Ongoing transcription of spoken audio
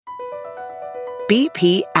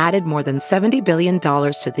BP added more than $70 billion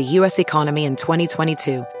to the U.S. economy in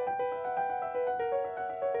 2022.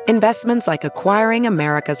 Investments like acquiring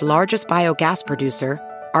America's largest biogas producer,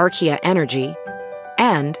 Archaea Energy,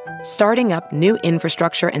 and starting up new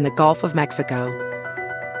infrastructure in the Gulf of Mexico.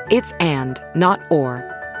 It's and, not or.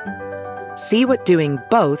 See what doing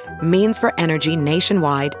both means for energy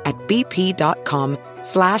nationwide at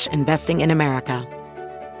bp.com/investing in America.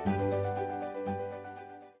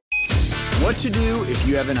 What to do if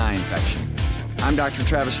you have an eye infection. I'm Dr.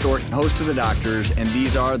 Travis Stork, host of The Doctors, and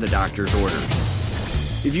these are The Doctor's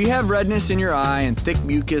Orders. If you have redness in your eye and thick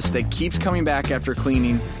mucus that keeps coming back after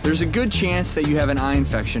cleaning, there's a good chance that you have an eye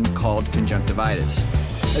infection called conjunctivitis.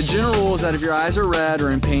 A general rule is that if your eyes are red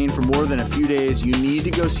or in pain for more than a few days, you need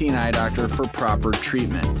to go see an eye doctor for proper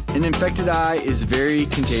treatment. An infected eye is very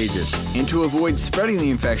contagious, and to avoid spreading the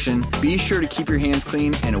infection, be sure to keep your hands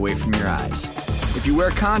clean and away from your eyes. If you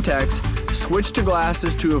wear contacts, switch to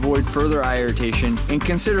glasses to avoid further eye irritation, and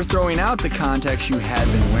consider throwing out the contacts you had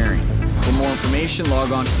been wearing. For more information,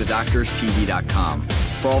 log on to thedoctorstv.com.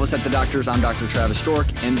 For all of us at The Doctors, I'm Dr. Travis Stork,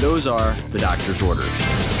 and those are The Doctor's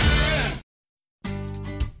Orders.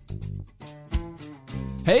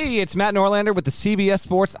 Hey, it's Matt Norlander with the CBS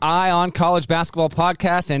Sports Eye on College Basketball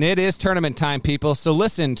podcast, and it is tournament time, people. So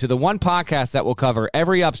listen to the one podcast that will cover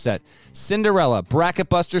every upset, Cinderella, Bracket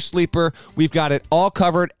Buster, Sleeper. We've got it all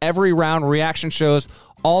covered, every round, reaction shows,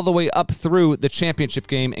 all the way up through the championship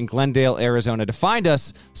game in Glendale, Arizona. To find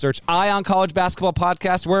us, search Eye on College Basketball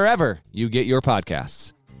podcast wherever you get your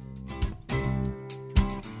podcasts.